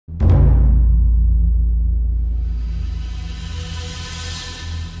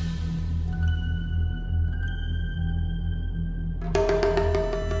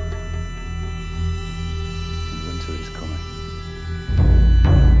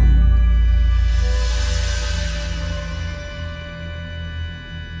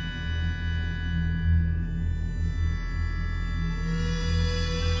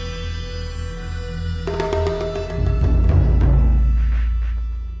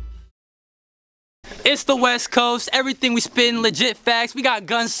It's the West Coast. Everything we spin, legit facts. We got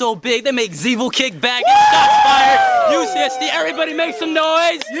guns so big, they make Zeevil kick back and shots fired. UCSD, everybody make some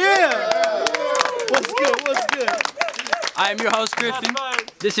noise. Yeah. What's good? What's good? I am your host, Gryffin.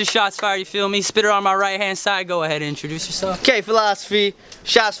 This is Shots Fired, you feel me? Spitter on my right-hand side. Go ahead and introduce yourself. K Philosophy,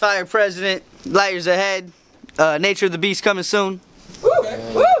 Shots Fired President, Light Years Ahead, Nature of the Beast coming soon.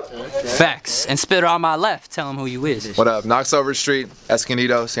 Facts. And Spitter on my left, tell him who you is. What up? Knox Overstreet,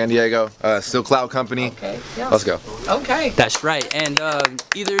 Escondido, San Diego, Steel Cloud Company. Okay. Let's go. Okay. That's right. And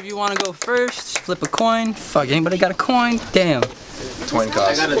either of you want to go first? Flip a coin. Fuck, anybody got a coin? Damn. Twin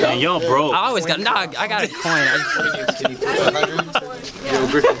cost. Yo, bro. I always got, I got a coin.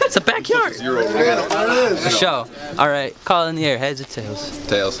 It's a backyard. For sure. All right, call in the air. Heads or tails?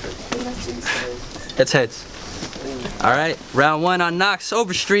 Tails. It's heads. All right, round one on Knox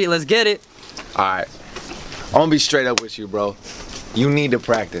Overstreet. Let's get it. Alright. I'm gonna be straight up with you, bro. You need to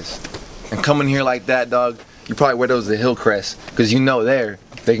practice. And coming here like that, dog, you probably wear those to Hillcrest, because you know there,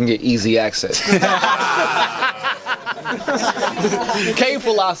 they can get easy access. K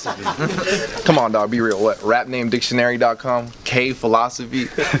Philosophy. Come on, dog, be real. What? Rapnamedictionary.com? K Philosophy?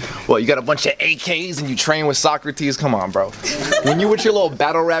 What, you got a bunch of AKs and you train with Socrates? Come on, bro. When you with your little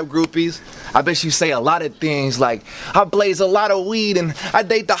battle rap groupies, I bet you say a lot of things like, I blaze a lot of weed and I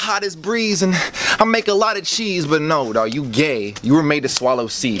date the hottest breeze and I make a lot of cheese. But no, dog, you gay. You were made to swallow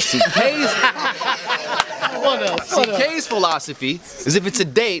seeds. See, K's philosophy is if it's a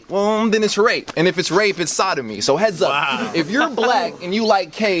date, well, then it's rape. And if it's rape, it's sodomy. So heads up. Wow. If you're black and you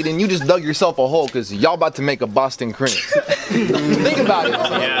like K, then you just dug yourself a hole because y'all about to make a Boston cream. Think about it.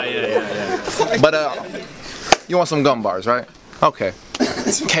 Yeah. But you want some gum bars, right? Okay.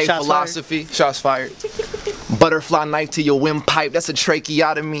 K Shots Philosophy, fired. Shots fired. Butterfly knife to your windpipe, that's a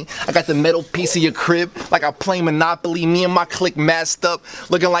tracheotomy. I got the metal piece of your crib, like I play Monopoly. Me and my clique masked up,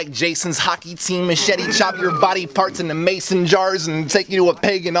 looking like Jason's hockey team. Machete chop your body parts into mason jars and take you to a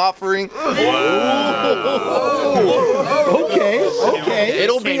pagan offering. Whoa. Okay.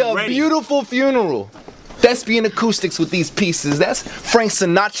 It'll be a beautiful funeral. Thespian acoustics with these pieces. That's Frank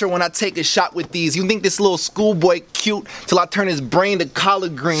Sinatra when I take a shot with these. You think this little schoolboy cute till I turn his brain to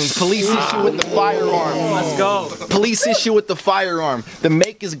collard greens. Police issue with the firearm. Let's go. Police issue with the firearm. The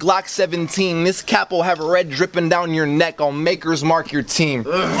make is Glock 17. This cap will have red dripping down your neck. I'll makers mark your team.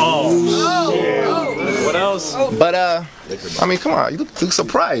 Oh. What else? But I mean, come on, you look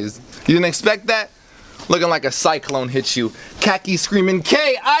surprised. You didn't expect that? Looking like a cyclone hit you. Khaki screaming,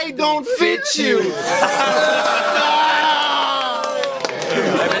 K, I don't fit you.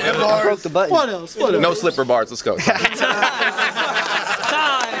 I broke the button. What else? No slipper bars, let's go.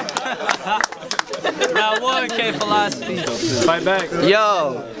 Now one, K Philosophy. Fight back.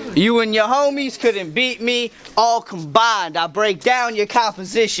 Yo, you and your homies couldn't beat me all combined. I break down your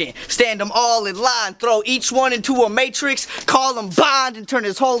composition, stand them all in line, throw each one into a matrix, call them bond, and turn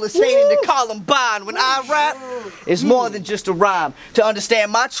his whole estate into Columbine. When I rap, it's more than just a rhyme. To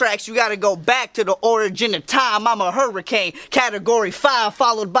understand my tracks, you gotta go back to the origin of time. I'm a hurricane, category 5,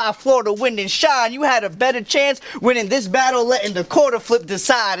 followed by Florida wind and shine. You had a better chance winning this battle, letting the quarter flip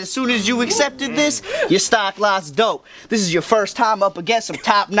decide. As soon as you accepted this, your stock lost dope. This is your first time up against some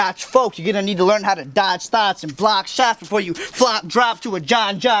top-notch folk. You're gonna need to learn how to dodge thoughts and block shots before you flop drop to a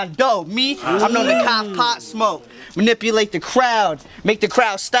John Doe. Me, I'm known to cop pot smoke, manipulate the crowd, make the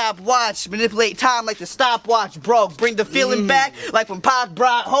crowd stop watch, manipulate time like the stopwatch broke, bring the feeling back like when Pac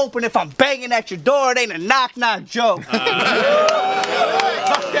brought hope, and if I'm banging at your door, it ain't a knock-knock joke.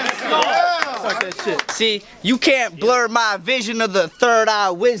 See, you can't blur my vision of the third eye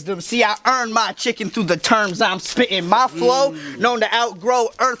wisdom. See, I earn my chicken through the terms I'm spitting. My flow, known to outgrow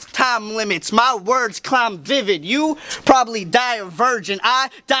earth time limits. My words climb vivid. You probably die a virgin. I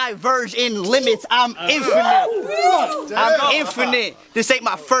diverge in limits. I'm infinite. I'm infinite. This ain't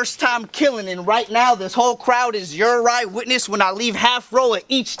my first time killing, and right now this whole crowd is your eyewitness when I leave half row of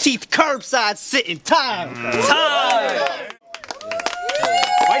each teeth curbside sitting. Time.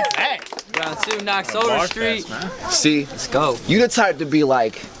 Fight back. Round two, Knox Overstreet. See, Let's go. you the type to be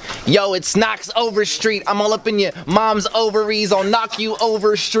like, yo, it's Knox Overstreet. I'm all up in your mom's ovaries. I'll knock you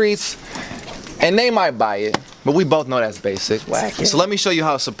over streets. And they might buy it, but we both know that's basic. So let me show you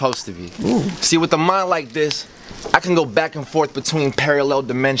how it's supposed to be. Ooh. See, with a mind like this, I can go back and forth between parallel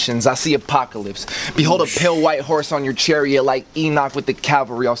dimensions. I see apocalypse. Behold a pale white horse on your chariot like Enoch with the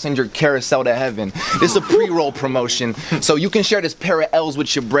cavalry. I'll send your carousel to heaven. This is a pre-roll promotion, so you can share this pair of L's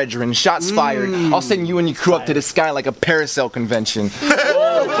with your brethren. Shots fired. I'll send you and your crew up to the sky like a parasail convention.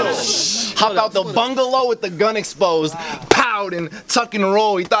 Hop out the bungalow with the gun exposed. Powed and tuck and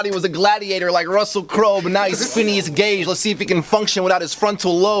roll. He thought he was a gladiator like Russell Crowe, but now he's Phineas Gage. Let's see if he can function without his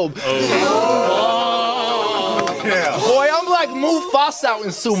frontal lobe. Boy, I'm like Mufasa out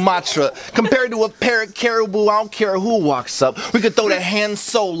in Sumatra. Compared to a pair of caribou, I don't care who walks up. We could throw the hand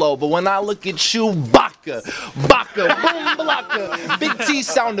solo, but when I look at you, baka, boom, blocka. Big T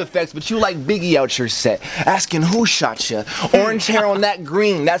sound effects, but you like Biggie out your set. Asking who shot you. Orange hair on that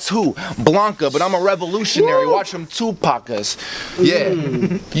green, that's who? Blanca, but I'm a revolutionary. Watch them Tupac-us. Yeah,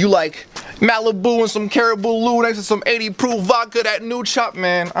 you like Malibu and some caribou loo next to some 80 proof vodka, that new chop,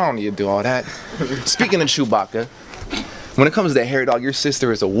 man. I don't need to do all that. Speaking of Chewbacca, when it comes to that hair dog, your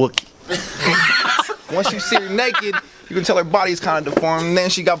sister is a Wookiee. Once you see her naked, you can tell her body's kind of deformed, and then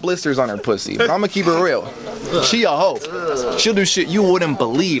she got blisters on her pussy. But I'ma keep it real. She a hoe. She'll do shit you wouldn't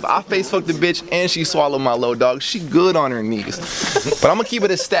believe. I face fucked the bitch and she swallowed my low dog. She good on her knees. But I'ma keep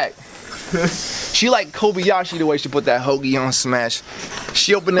it a stack. She like Kobayashi the way she put that hoagie on smash.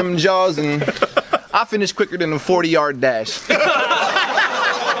 She opened them jaws and I finished quicker than a 40-yard dash.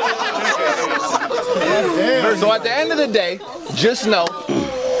 So at the end of the day, just know,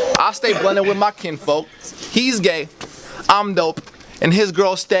 I stay blended with my kinfolk. He's gay, I'm dope, and his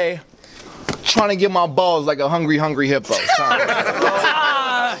girl stay trying to get my balls like a hungry hippo.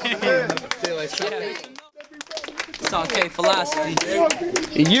 It's on K philosophy.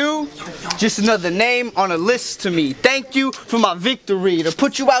 You, just another name on a list to me. Thank you for my victory. To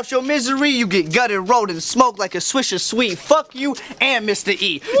put you out your misery, you get gutted, rolled, and smoked like a swisher sweet. Fuck you and Mr.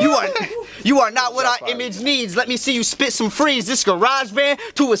 E. You are not what our image needs. Let me see you spit some freeze. This garage band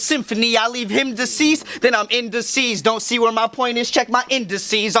to a symphony. I leave him deceased, then I'm indeceased. Don't see where my point is, check my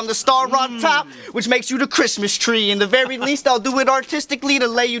indices. I'm the star on top, which makes you the Christmas tree. In the very least, I'll do it artistically to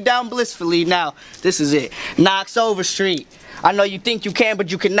lay you down blissfully. Now, this is it. Knox Overstreet. I know you think you can,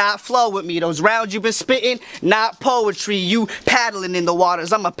 but you cannot flow with me. Those rounds you've been spitting, not poetry. You paddling in the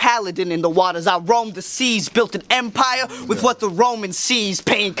waters. I'm a paladin in the waters. I roamed the seas, built an empire with what the Romans sees.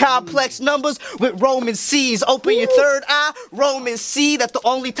 Paying complex numbers with Roman C's. Open your third eye, Roman see that the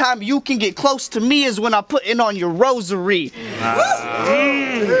only time you can get close to me is when I put in on your rosary.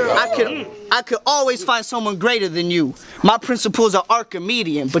 I could always find someone greater than you. My principles are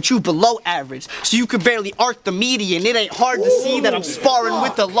Archimedean, but you below average, so you could barely arc the median. It ain't hard to see that I'm sparring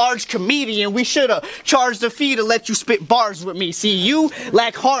with a large comedian. We should've charged a fee to let you spit bars with me. See, you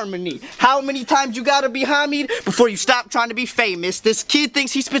lack harmony. How many times you gotta be Hamid before you stop trying to be famous? This kid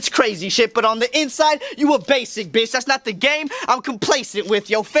thinks he spits crazy shit, but on the inside, you a basic bitch. That's not the game I'm complacent with.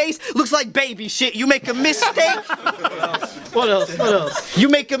 Your face looks like baby shit. You make a mistake. What else? You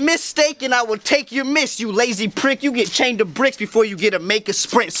make a mistake and I will take your miss, you lazy prick. You get chained to bricks before you get to make a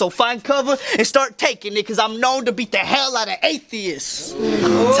sprint. So find cover and start taking it, cause I'm known to beat the hell out of atheists.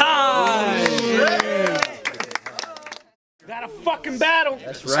 Time! Got a fucking battle.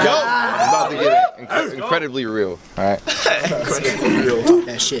 That's right. Let's go. I'm about to get it incredibly real, alright?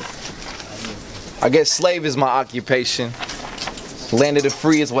 That shit. I guess slave is my occupation. Land of the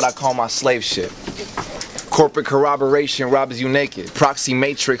free is what I call my slave ship. Corporate corroboration robs you naked. Proxy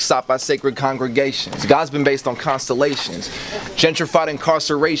matrix sought by sacred congregations. God's been based on constellations. Gentrified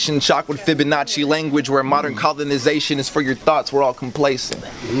incarceration, chocked with Fibonacci language where modern colonization is for your thoughts. We're all complacent.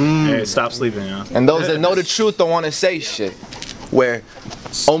 Hey, stop sleeping, yo. And those that know the truth don't want to say shit. Where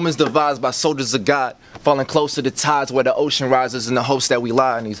omens devised by soldiers of God, falling close to the tides where the ocean rises in the hopes that we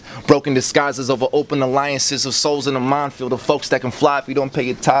lie in these broken disguises over open alliances of souls in a minefield of folks that can fly if you don't pay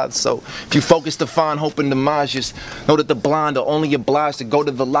your tithes. So if you focus to find hope in demise, just know that the blind are only obliged to go to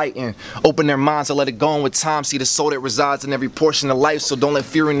the light and open their minds to let it go. And with time, see the soul that resides in every portion of life. So don't let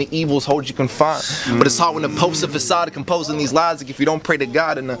fear and the evils hold you confined. But it's hard when the posts of facade are composing these lies. Like if you don't pray to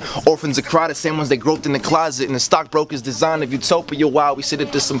God and the orphans are cry, the same ones they groped in the closet and the stockbrokers design of utopia while we sit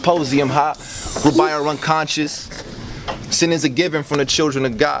at the symposium high. We're by our unconscious. Sin is a given from the children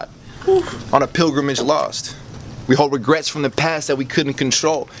of God on a pilgrimage lost. We hold regrets from the past that we couldn't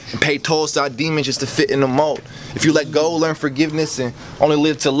control and pay tolls to our demons just to fit in the mold. If you let go, learn forgiveness, and only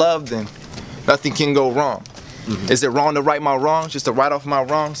live to love, then nothing can go wrong. Is it wrong to right my wrongs, just to write off my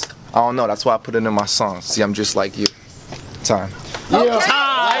wrongs? I don't know, that's why I put it in my songs. See, I'm just like you. Time. Yeah.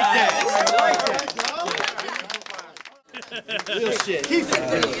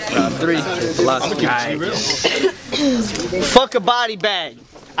 Real shit. Fuck a body bag.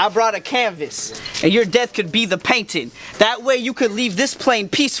 I brought a canvas, and your death could be the painting. That way you could leave this plane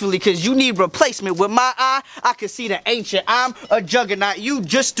peacefully, cause you need replacement. With my eye, I could see the ancient. I'm a juggernaut. You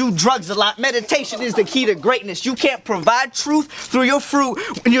just do drugs a lot. Meditation is the key to greatness. You can't provide truth through your fruit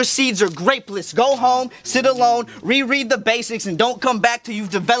when your seeds are grapeless. Go home, sit alone, reread the basics, and don't come back till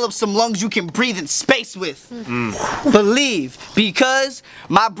you've developed some lungs you can breathe in space with. Believe, because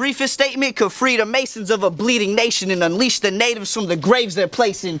my briefest statement could free the masons of a bleeding nation and unleash the natives from the graves they're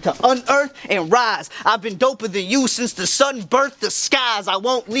placed hasten to unearth and rise. I've been doper than you since the sun birthed the skies. I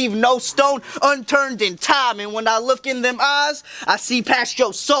won't leave no stone unturned in time. And when I look in them eyes, I see past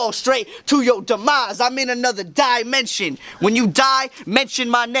your soul straight to your demise. I'm in another dimension. When you die, mention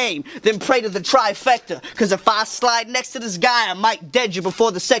my name, then pray to the trifecta. Cause if I slide next to this guy, I might dead you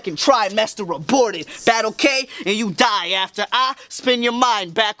before the second trimester aborted. Battle K, and you die after I spin your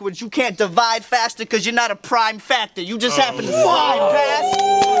mind backwards. You can't divide faster cause you're not a prime factor. You just happen to slide past.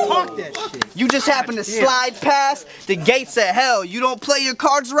 Talk that shit. You just happen to slide past the gates of hell. You don't play your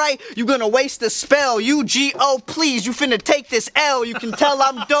cards right, you're gonna waste a spell. UGO, please, you finna take this L. You can tell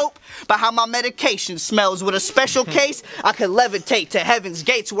I'm dope by how my medication smells. With a special case, I could levitate to heaven's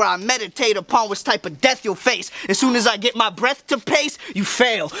gates where I meditate upon which type of death you'll face. As soon as I get my breath to pace, you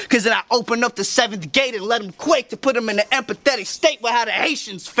fail. Cause then I open up the 7th gate and let them quake to put them in an empathetic state with how the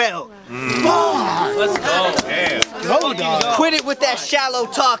Haitians fell. Let's go. Quit it with that shallow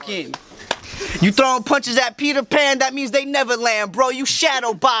talking. You throwing punches at Peter Pan, that means they never land, bro. You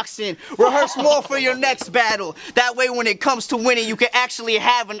shadow boxing. Rehearse more for your next battle. That way when it comes to winning, you can actually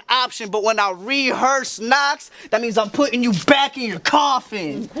have an option. But when I rehearse Knox, that means I'm putting you back in your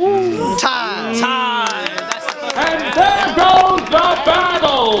coffin. Time. And there goes the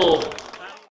battle!